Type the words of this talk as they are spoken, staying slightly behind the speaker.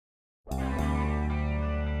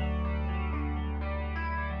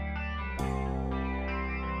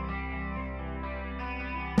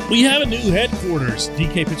We have a new headquarters,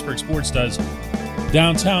 DK Pittsburgh Sports does,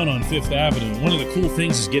 downtown on Fifth Avenue. One of the cool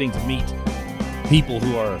things is getting to meet people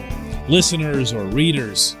who are listeners or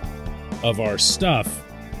readers of our stuff.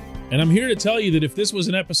 And I'm here to tell you that if this was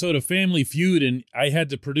an episode of Family Feud and I had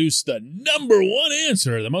to produce the number one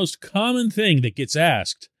answer, the most common thing that gets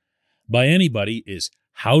asked by anybody is,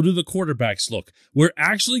 how do the quarterbacks look? We're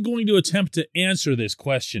actually going to attempt to answer this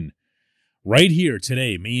question right here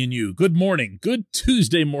today, me and you. Good morning. Good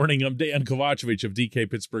Tuesday morning. I'm Dan Kovacevic of DK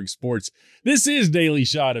Pittsburgh Sports. This is Daily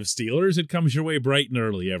Shot of Steelers. It comes your way bright and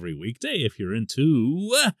early every weekday if you're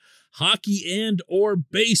into hockey and or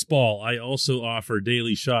baseball. I also offer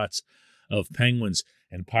daily shots of Penguins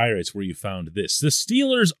and Pirates where you found this. The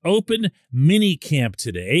Steelers open mini camp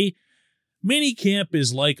today. Mini camp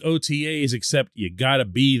is like OTAs, except you gotta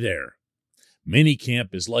be there. Mini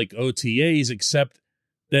camp is like OTAs, except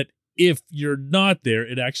that if you're not there,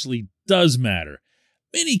 it actually does matter.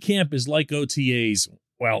 Minicamp is like OTAs.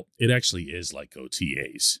 Well, it actually is like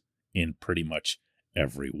OTAs in pretty much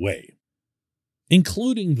every way,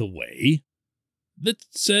 including the way that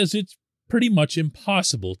says it's pretty much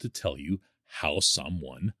impossible to tell you how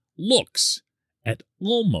someone looks at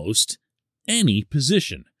almost any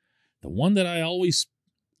position. The one that I always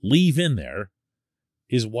leave in there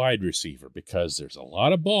is wide receiver, because there's a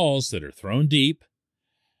lot of balls that are thrown deep,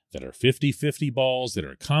 that are 50-50 balls, that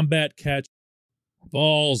are combat catch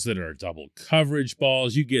balls, that are double coverage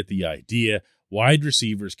balls. You get the idea. Wide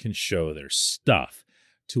receivers can show their stuff.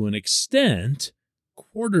 To an extent,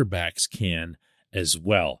 quarterbacks can as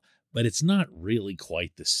well, but it's not really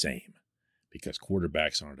quite the same because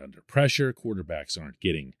quarterbacks aren't under pressure. Quarterbacks aren't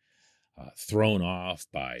getting thrown off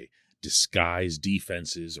by disguised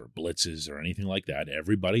defenses or blitzes or anything like that.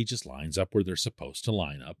 Everybody just lines up where they're supposed to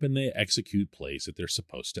line up, and they execute plays that they're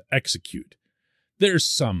supposed to execute. There's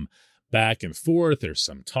some back and forth, there's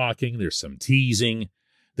some talking, there's some teasing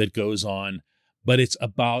that goes on, but it's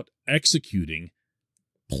about executing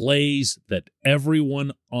plays that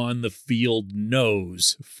everyone on the field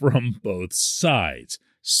knows from both sides.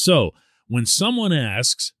 So when someone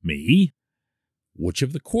asks me, which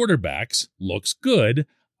of the quarterbacks looks good,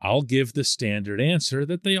 I'll give the standard answer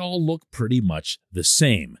that they all look pretty much the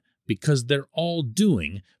same, because they're all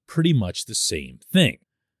doing pretty much the same thing,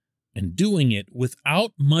 and doing it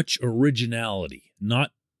without much originality, not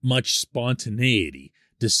much spontaneity,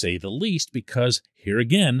 to say the least, because here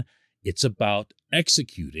again, it's about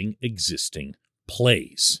executing existing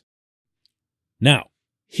plays. Now,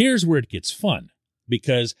 here's where it gets fun,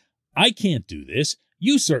 because I can't do this.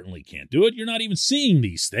 You certainly can't do it. You're not even seeing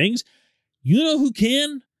these things. You know who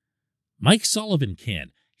can? Mike Sullivan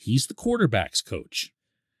can. He's the quarterback's coach.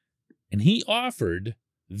 And he offered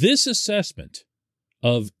this assessment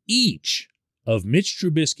of each of Mitch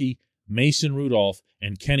Trubisky, Mason Rudolph,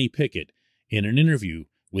 and Kenny Pickett in an interview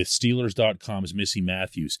with Steelers.com's Missy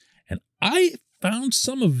Matthews. And I found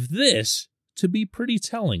some of this to be pretty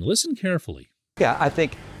telling. Listen carefully. Yeah, I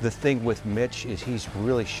think the thing with Mitch is he's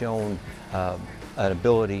really shown an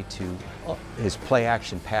ability to his play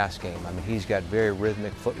action pass game. I mean, he's got very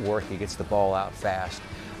rhythmic footwork. He gets the ball out fast.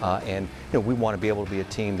 And we want to be able to be a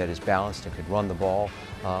team that is balanced and could run the ball,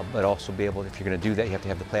 but also be able, if you're going to do that, you have to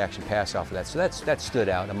have the play action pass off of that. So that stood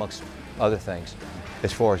out amongst other things.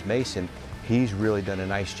 As far as Mason, he's really done a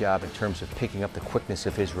nice job in terms of picking up the quickness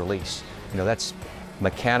of his release. That's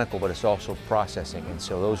mechanical, but it's also processing. And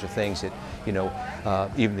so those are things that,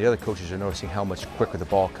 even the other coaches are noticing how much quicker the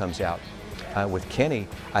ball comes out. With Kenny,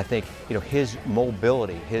 I think, his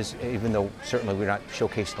mobility, even though certainly we're not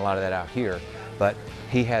showcasing a lot of that out here, but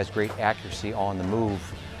he has great accuracy on the move,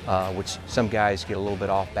 which some guys get a little bit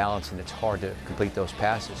off balance and it's hard to complete those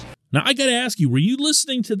passes. Now, I got to ask you, were you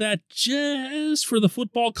listening to that just for the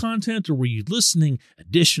football content, or were you listening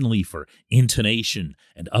additionally for intonation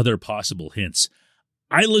and other possible hints?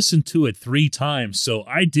 I listened to it 3 times, so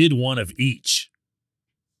I did one of each.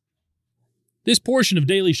 This portion of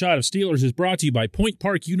Daily Shot of Steelers is brought to you by Point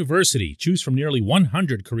Park University. Choose from nearly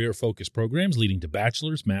 100 career-focused programs leading to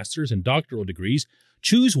bachelor's, master's, and doctoral degrees.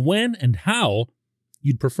 Choose when and how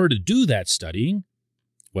you'd prefer to do that studying,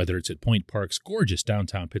 whether it's at Point Park's gorgeous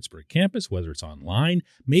downtown Pittsburgh campus, whether it's online,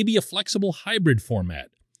 maybe a flexible hybrid format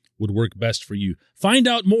would work best for you. Find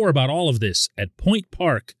out more about all of this at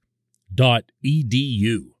pointpark.edu.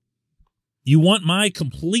 You want my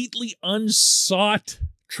completely unsought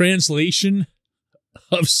translation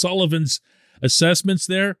of Sullivan's assessments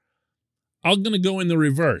there? I'm going to go in the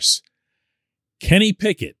reverse. Kenny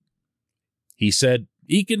Pickett, he said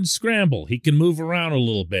he can scramble, he can move around a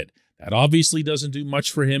little bit. That obviously doesn't do much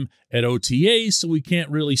for him at OTAs, so we can't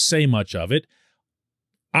really say much of it.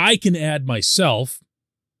 I can add myself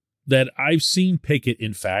that I've seen Pickett,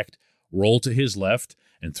 in fact, roll to his left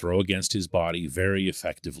and throw against his body very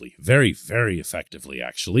effectively. Very, very effectively,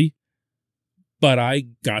 actually. But I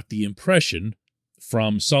got the impression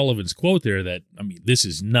from Sullivan's quote there that, this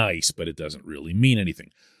is nice, but it doesn't really mean anything.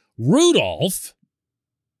 Rudolph,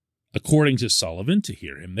 according to Sullivan, to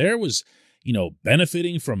hear him there, was,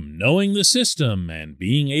 benefiting from knowing the system and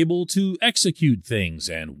being able to execute things,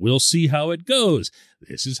 and we'll see how it goes.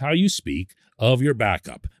 This is how you speak of your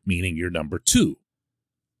backup, meaning your number 2.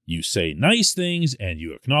 You say nice things, and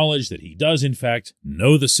you acknowledge that he does, in fact,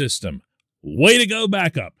 know the system. Way to go,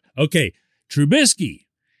 backup. Okay, Trubisky,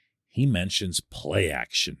 he mentions play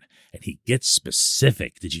action, and he gets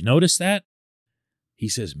specific. Did you notice that? He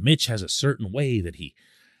says Mitch has a certain way that he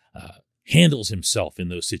handles himself in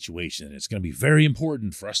those situations. It's going to be very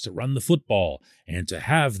important for us to run the football and to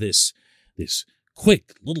have this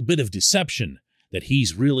quick little bit of deception that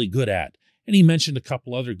he's really good at. And he mentioned a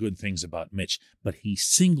couple other good things about Mitch, but he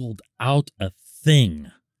singled out a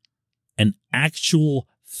thing, an actual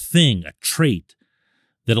thing, a trait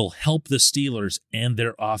that'll help the Steelers and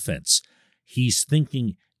their offense. He's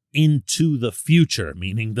thinking into the future,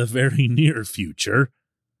 meaning the very near future,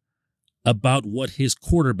 about what his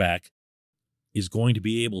quarterback is going to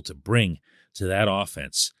be able to bring to that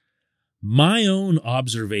offense. My own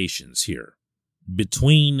observations here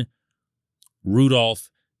between Rudolph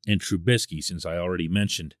and Trubisky, since I already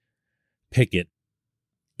mentioned Pickett,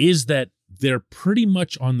 is that they're pretty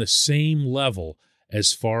much on the same level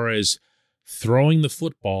as far as throwing the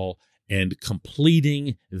football and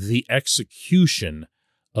completing the execution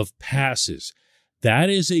of passes. That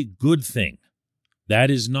is a good thing. That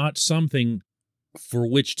is not something for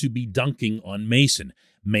which to be dunking on Mason.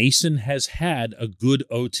 Mason has had a good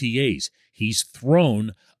OTAs. He's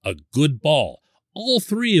thrown a good ball. All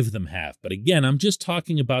 3 of them have. But again, I'm just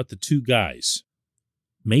talking about the 2 guys.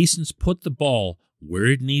 Mason's put the ball where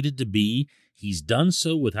it needed to be. He's done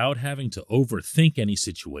so without having to overthink any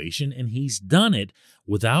situation, and he's done it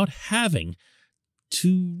without having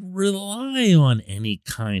to rely on any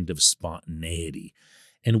kind of spontaneity.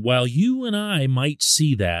 And while you and I might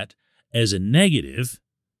see that as a negative,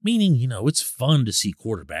 meaning, it's fun to see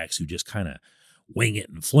quarterbacks who just kind of wing it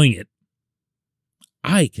and fling it,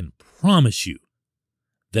 I can promise you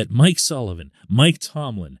that Mike Sullivan, Mike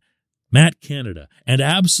Tomlin, Matt Canada, and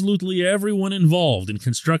absolutely everyone involved in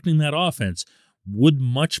constructing that offense would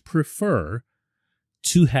much prefer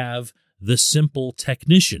to have the simple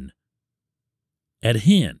technician at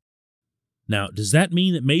hand. Now, does that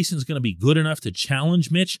mean that Mason's going to be good enough to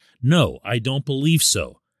challenge Mitch? No, I don't believe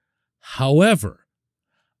so. However,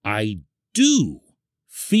 I do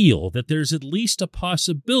feel that there's at least a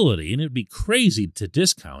possibility, and it'd be crazy to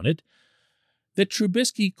discount it, that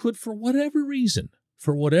Trubisky could, for whatever reason,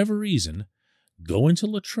 go into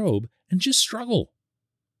Latrobe and just struggle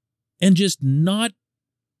and just not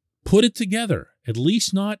put it together, at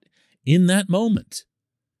least not in that moment.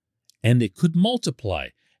 And it could multiply,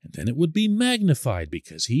 and then it would be magnified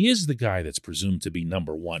because he is the guy that's presumed to be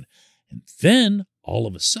number 1. And then, all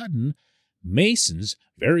of a sudden, Mason's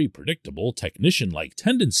very predictable technician-like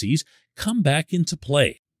tendencies come back into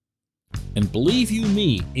play. And believe you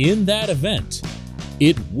me, in that event,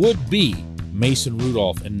 it would be Mason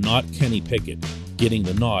Rudolph and not Kenny Pickett getting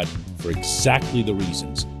the nod for exactly the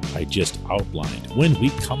reasons I just outlined. When we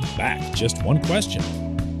come back, just one question.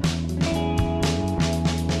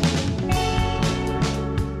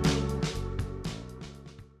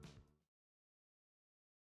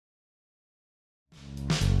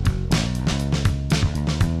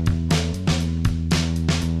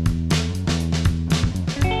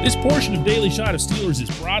 This portion of Daily Shot of Steelers is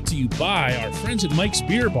brought to you by our friends at Mike's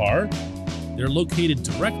Beer Bar. They're located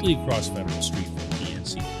directly across Federal Street from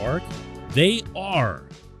PNC Park. They are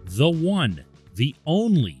the one, the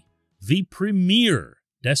only, the premier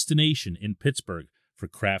destination in Pittsburgh for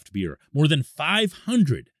craft beer. More than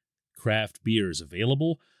 500 craft beers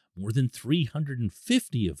available, more than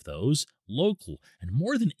 350 of those local, and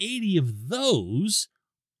more than 80 of those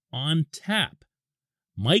on tap.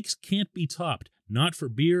 Mike's can't be topped. Not for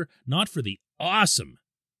beer, not for the awesome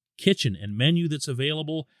kitchen and menu that's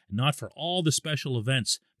available, and not for all the special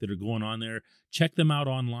events that are going on there. Check them out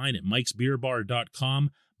online at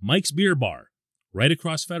mikesbeerbar.com. Mike's Beer Bar, right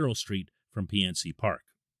across Federal Street from PNC Park.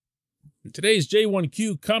 And today's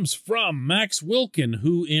J1Q comes from Max Wilkin,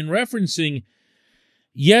 who, in referencing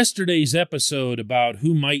yesterday's episode about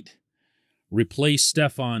who might replace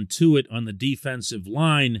Stephon Tuitt on the defensive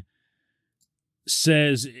line,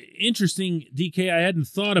 says, interesting, DK, I hadn't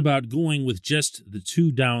thought about going with just the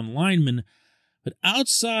 2 down linemen, but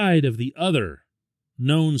outside of the other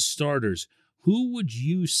known starters, who would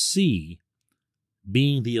you see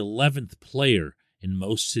being the 11th player in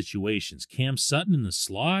most situations? Cam Sutton in the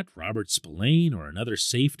slot, Robert Spillane, or another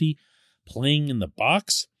safety playing in the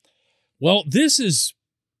box? Well, this is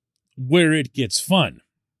where it gets fun,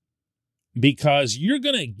 because you're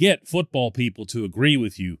going to get football people to agree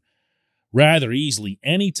with you rather easily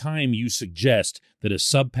anytime you suggest that a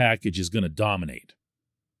sub-package is going to dominate.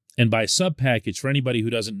 And by sub-package, for anybody who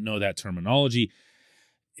doesn't know that terminology,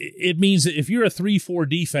 it means that if you're a 3-4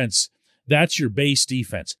 defense, that's your base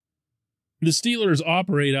defense. The Steelers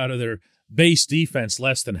operate out of their base defense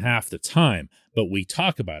less than half the time, but we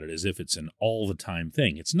talk about it as if it's an all-the-time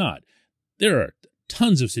thing. It's not. There are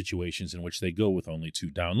tons of situations in which they go with only 2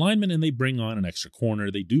 down linemen, and they bring on an extra corner.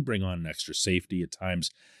 They do bring on an extra safety at times.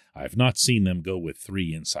 I've not seen them go with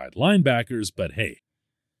 3 inside linebackers, but hey.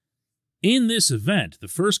 In this event, the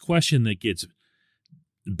first question that gets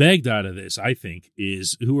begged out of this, I think,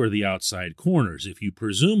 is who are the outside corners? If you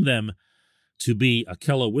presume them to be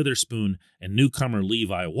Ahkello Witherspoon and newcomer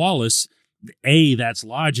Levi Wallace, A, that's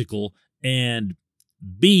logical, and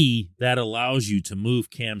B, that allows you to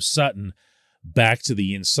move Cam Sutton back to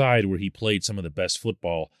the inside where he played some of the best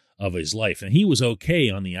football of his life. And he was okay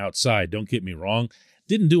on the outside, don't get me wrong.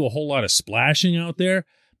 Didn't do a whole lot of splashing out there,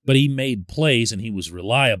 but he made plays and he was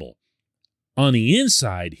reliable. On the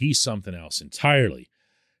inside, he's something else entirely.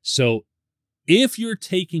 So if you're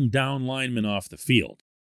taking down linemen off the field,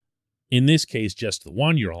 in this case, just the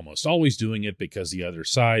one, you're almost always doing it because the other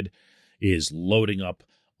side is loading up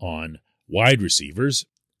on wide receivers.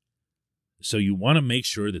 So you want to make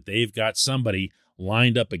sure that they've got somebody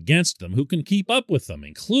lined up against them who can keep up with them,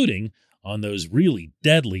 including on those really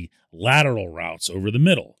deadly lateral routes over the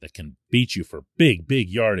middle that can beat you for big, big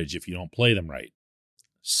yardage if you don't play them right.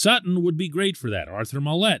 Sutton would be great for that. Arthur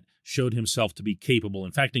Maulet showed himself to be capable,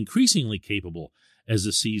 in fact, increasingly capable as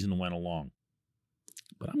the season went along.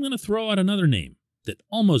 But I'm going to throw out another name that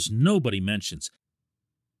almost nobody mentions,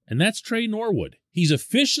 and that's Trey Norwood. He's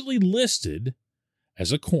officially listed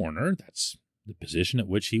as a corner. That's the position at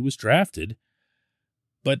which he was drafted.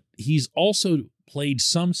 But he's also played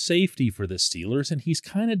some safety for the Steelers, and he's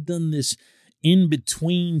kind of done this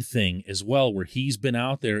in-between thing as well, where he's been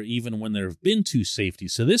out there even when there have been 2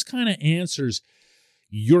 safeties. So this kind of answers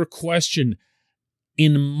your question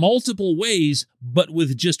in multiple ways, but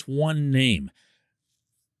with just one name.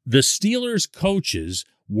 The Steelers coaches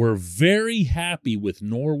were very happy with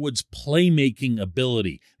Norwood's playmaking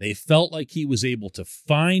ability. They felt like he was able to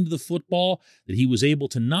find the football, that he was able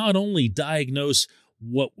to not only diagnose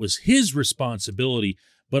what was his responsibility,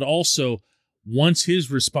 but also once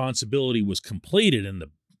his responsibility was completed and the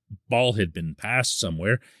ball had been passed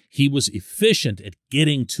somewhere, he was efficient at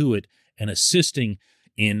getting to it and assisting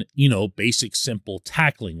in, basic simple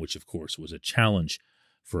tackling, which of course was a challenge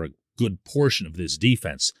for a good portion of this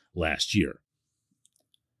defense last year.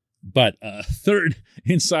 But a third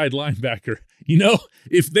inside linebacker,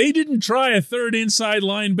 if they didn't try a third inside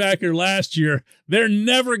linebacker last year, they're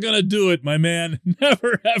never going to do it, my man.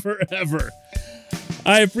 Never, ever, ever.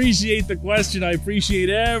 I appreciate the question. I appreciate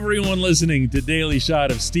everyone listening to Daily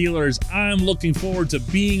Shot of Steelers. I'm looking forward to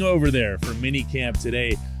being over there for minicamp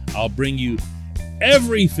today. I'll bring you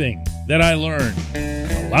everything that I learned,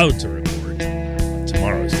 allowed to